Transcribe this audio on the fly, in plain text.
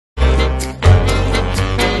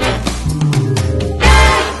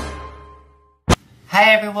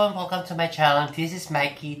Hi everyone! Welcome to my channel. This is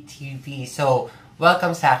Mikey TV. So,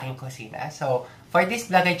 welcome sa aking kusina. So, for this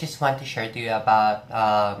vlog, I just want to share to you about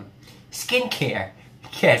skincare.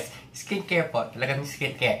 Yes, skincare po. Talagang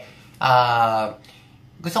skincare.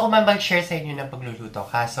 Gusto ko man mag-share sa inyo ng pagluluto.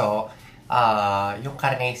 Kaso, yung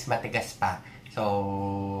karne is matigas pa.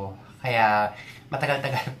 So, kaya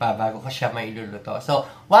matagal-tagal pa bago ko siya mailuluto. So,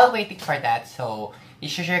 while waiting for that, so,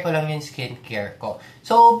 i-share ko lang yung skincare ko.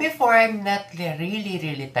 So, before, I'm not really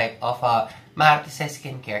type of maarte sa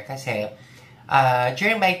skincare kasi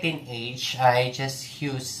during my teenage, I just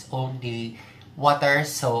use only water,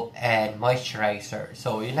 soap, and moisturizer.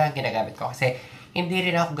 So, yun lang ginagamit ko kasi hindi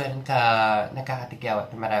rin ako ganun ka nakakatigyawat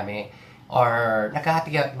na marami or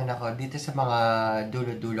nakakatigyawat man ako dito sa mga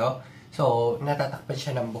dulo-dulo. So, natatakpan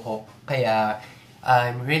siya ng buhok. Kaya,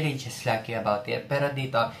 I'm really just lucky about it. Pero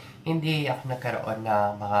dito, hindi ako nagkaroon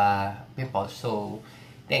ng mga pimples. So,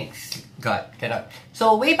 thanks God. Ganun.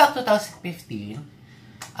 So, way back 2015,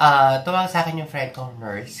 tumawag sa akin yung friend kong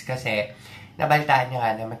nurse kasi nabalitaan niya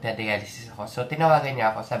nga na magna-dialysis ako. So, tinawagan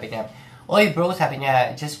niya ako. Sabi niya, "Oy bro," sabi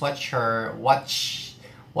niya, "just watch.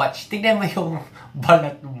 Tignan mo yung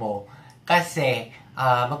balat mo. Kasi,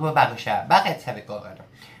 magbabago siya." "Bakit?" Sabi ko,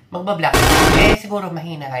 "Magbablock." Siguro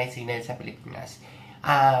mahina nga yung signal sa Pilipinas.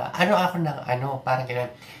 Parang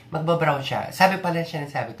gano'n, magbabrown siya. Sabi pala siya,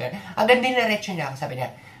 sabi ko, ang ganda na diretso niya ako, sabi niya,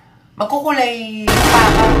 "Magkukulay pa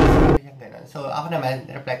ka." Sabi niya gano'n. So, ako naman,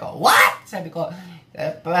 reply ko, "What?" Sabi ko,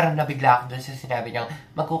 parang nabigla ako dun sa sinabi niya,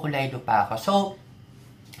 magkukulay lupa ako. So,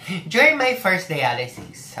 during my first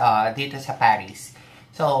dialysis, dito sa Paris,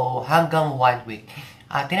 so, hanggang 1 week,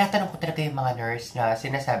 tinatanong ko talaga yung mga nurse na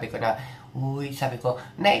sinasabi ko na, sabi ko,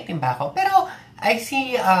 naitim ba ako? Pero, I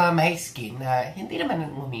see my skin na hindi naman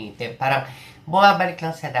umiitim. Parang, bumabalik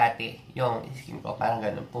lang sa dati yung skin ko. Parang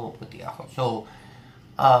ganun, pumuputi ako. So,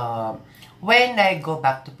 when I go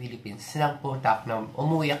back to Philippines,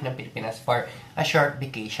 umuwi ako ng Pilipinas for a short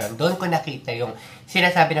vacation. Doon ko nakita yung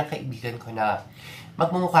sinasabi ng kaibigan ko na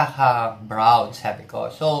magmumukha ka brown, sabi ko.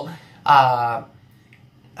 So,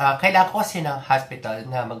 kailangan ko kasi ng hospital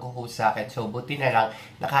na maghuhus sa akin. So, buti na lang,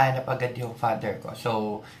 nakahanap agad yung father ko.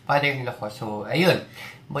 So, father-in-law ko. So, ayun.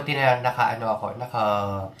 Buti na lang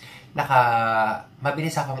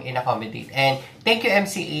mabilis akong in-accommodate. And, thank you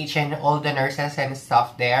MCH and all the nurses and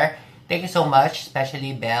staff there. Thank you so much,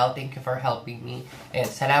 especially Belle. Thank you for helping me. And,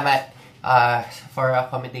 salamat for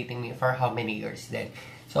accommodating me for how many years then.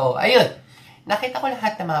 So, ayun. Nakita ko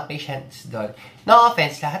lahat ng mga patients doon. No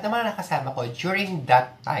offense, lahat ng mga nakasama ko during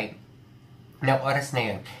that time, ng oras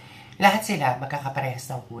na yun, lahat sila magkakaparehas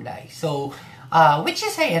ng kulay. So, which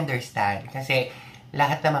is I understand. Kasi,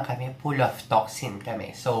 lahat naman kami full of toxin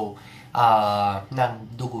kami. So, ng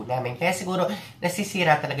dugo namin. Kaya siguro,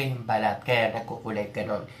 nasisira talaga yung balat. Kaya nagkukulay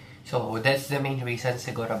ganon. So, that's the main reason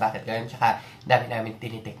siguro bakit ganon. Tsaka, dami namin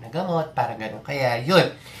tinitik na gamot, para ganon. Kaya,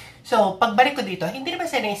 yun. So, pagbalik ko dito, hindi naman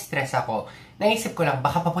sa na-stress ako. Naisip ko lang,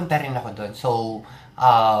 baka papunta rin ako doon. So,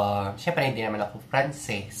 syempre, hindi naman ako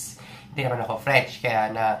Frances. Hindi naman ako French.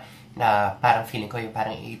 Kaya na parang feeling ko yung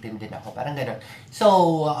parang iitim din ako. Parang gano'n. So,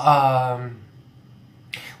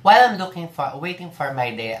 while I'm waiting for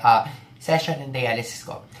my session ng dialysis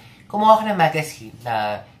ko, kumuha ko ng magazine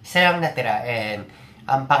na isa lang natira. And,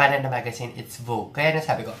 ang pangalan ng magazine, it's Vogue. Kaya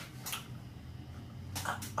nasabi ko,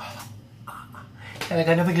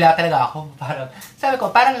 nabigla talaga ako.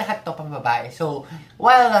 Parang lahat to pang babae. So,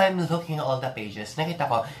 while I'm looking at all the pages, nakita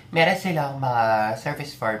ko, meron silang mga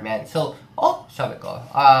service for men. So, sabi ko,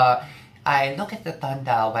 I look at it on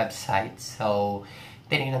the website. So,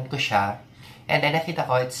 tinignan ko siya. And then, nakita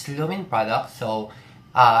ko, it's Lumin product. So,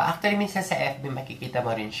 actually, minsan sa FB, makikita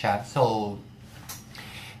mo rin siya. So,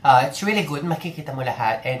 it's really good. Makikita mo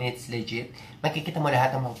lahat. And it's legit. Makikita mo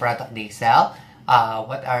lahat ng mga product they sell.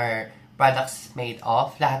 What are products made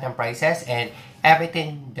of, lahat ng prices, and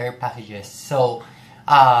everything their packages. So,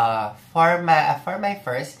 for my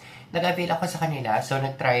first, nag-avail ako sa kanila. So,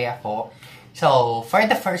 nag-try ako. So, for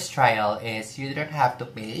the first trial is, you don't have to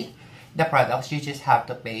pay the products. You just have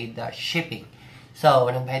to pay the shipping. So,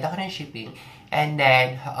 nagbayad ako ng shipping. And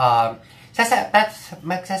then,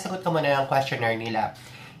 magsasagot ka muna ng questionnaire nila.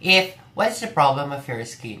 What is the problem of your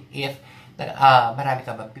skin? If, marami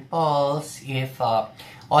ka bang pimples? If,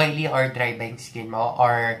 oily or dry ba yung skin mo,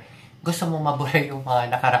 or gusto mo mabura yung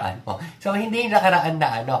mga nakaraan mo. So, hindi yung nakaraan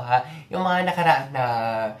na yung mga nakaraan na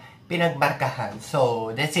pinagmarkahan.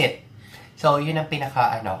 So, that's it. So, yun ang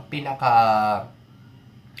pinaka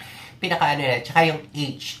tsaka yung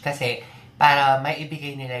age. Kasi, para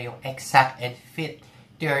maibigay nila yung exact and fit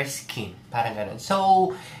to your skin. Parang ganun.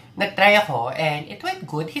 So, nag-try ako and it went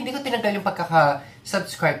good. Hindi ko tinanggal yung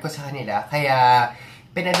pagkaka-subscribe ko sa kanila. Kaya,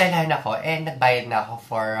 pinadalhan ako and nagbayad na ako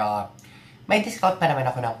for, may discount pa naman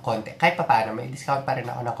ako ng konti. Kahit pa paano, may discount pa rin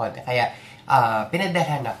ako ng konti. Kaya,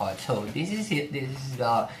 pinadalhan ako. So, this is it. This is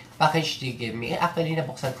the package they give me. Actually,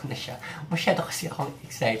 nabuksan ko na siya. Masyado kasi akong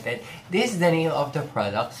excited. This is the name of the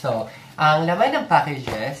product. So, ang laman ng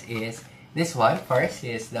packages is, this one first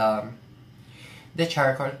is the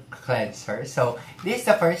charcoal cleanser. So, this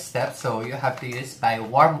is the first step. So, you have to use by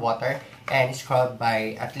warm water and scrub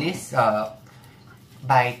by at least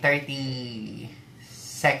by 30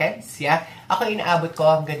 seconds. Yeah. Ako inaabot ko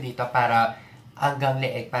hanggang dito para hanggang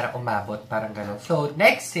leeg para umabot. Parang ganun. So,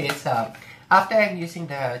 next is, after I'm using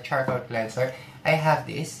the charcoal cleanser, I have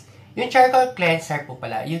this. Yung charcoal cleanser po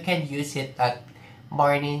pala, you can use it at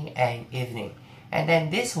morning and evening. And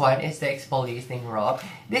then this one is the exfoliating rub.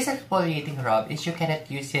 This exfoliating rub is you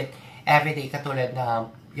cannot use it every day katulad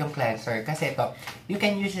ng yung cleanser. Kasi ito, you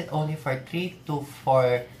can use it only for 3 to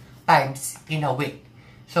 4 times in a week.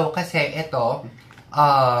 So, kasi ito,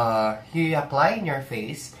 you apply in your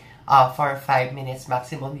face for 5 minutes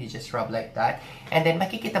maximum. You just rub like that. And then,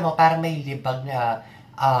 makikita mo parang may libag na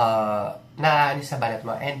na ano sa balat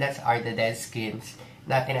mo. And that's are the dead skins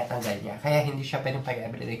na tinatanggal niya. Kaya hindi siya pwedeng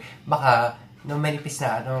pag-everyday. Baka nung manipis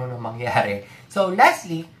na ano mangyari. So,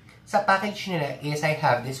 lastly, sa package nila is I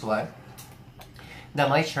have this one. The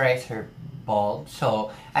moisturizer bulb.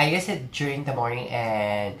 So, I use it during the morning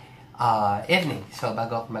and evening. So,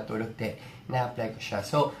 bago ako matulog din, na-apply ko siya.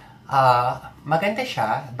 So, maganda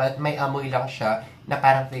siya, but may amoy lang siya na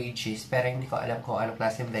parang veggies, pero hindi ko alam kung anong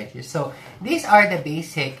klaseng veggies. So, these are the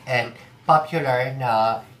basic and popular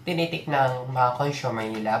na tinitik ng mga consumer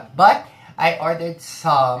nila. But, I ordered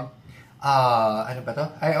some ano ba to?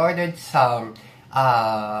 I ordered some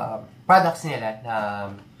products nila na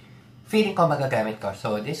feeling ko magagamit ko.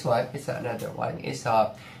 So, this one is another one. Is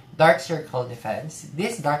Dark Circle Defense.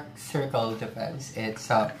 This Dark Circle Defense, it's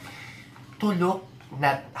to look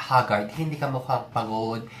not haggard. Hindi ka mukhang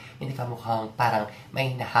pagod. Hindi ka mukhang parang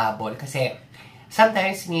may nahabol. Kasi,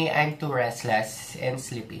 sometimes me, I'm too restless and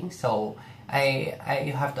sleeping. So,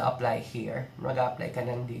 you have to apply here. Mag-apply ka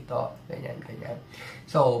lang dito. Ganyan, ganyan.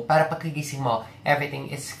 So, para pagkigising mo,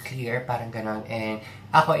 everything is clear. Parang ganon. And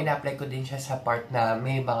ako, ina-apply ko din siya sa part na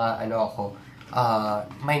may mga,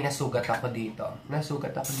 may nasugat ako dito.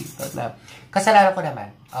 Nasugat ako dito na, kasalanan ko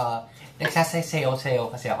naman.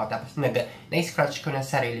 Nagsasayaw-sayaw kasi ako. Tapos, na-scratch ko na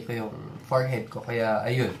sarili ko yung forehead ko. Kaya,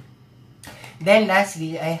 ayun. Then,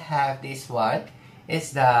 lastly, I have this one.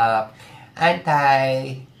 Is the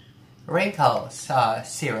anti-wrinkles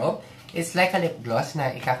serum. It's like a lip gloss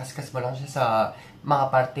na ikakaskas mo lang siya sa mga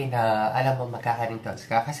parte na alam mo magkaka-wrinkles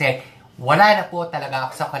ka. Kasi wala na po talaga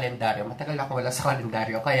ako sa kalendaryo. Matagal ako wala sa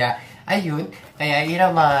kalendaryo. Kaya, ayun. Kaya, yun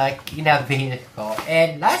ang mga in-avail ko.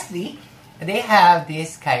 And lastly, they have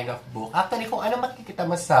this kind of book. Actually, kung ano makikita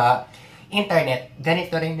mo sa internet,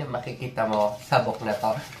 ganito rin yung makikita mo sa book na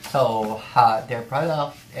to. So, their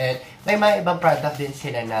product. And may mga ibang product din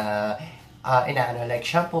sila na like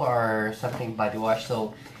shampoo or something body wash.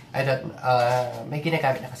 So, may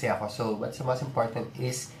ginagamit na kasi ako. So, what's the most important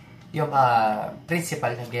is yung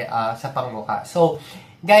principal na sa pangmukha. So,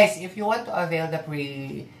 guys, if you want to avail the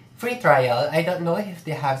free trial, I don't know if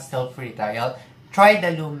they have still free trial, try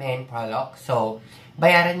the Lumin product. So,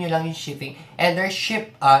 bayaran nyo lang yung shipping. And they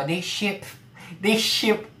ship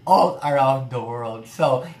all around the world.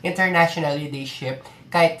 So, internationally, they ship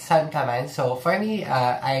kahit saan ka man. So, for me,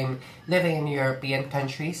 I'm living in a European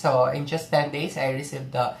country. So, in just 10 days, I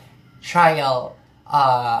received the trial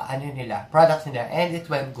products nila. And it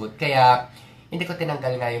went good. Kaya, hindi ko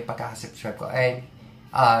tinanggal nga yung pagkakasubscribe ko. And,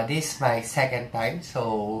 this is my second time.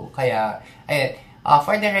 So, kaya, ayun.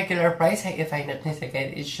 For the regular price, if I'm not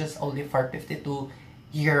mistaken, it's just only for 52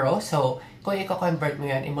 euros. So, kung i-convert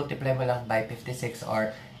mo yan, i-multiply mo lang by 56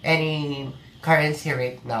 or any currency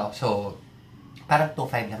rate now. So, parang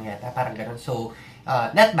 2.5 lang yata. Parang ganun. So,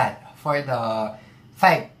 not bad for the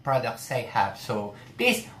 5 products I have. So,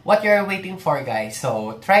 please, what you're waiting for, guys.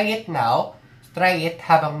 So, try it now. Try it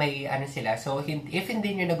habang may sila. So, if hindi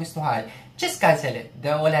nyo nagustuhan, just cancel it.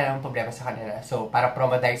 Wala namang problema sa kanila. So, para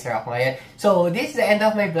promodizer ako ngayon. So, this is the end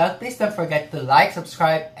of my vlog. Please don't forget to like,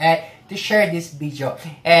 subscribe, and to share this video.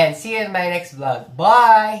 And see you in my next vlog.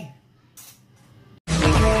 Bye!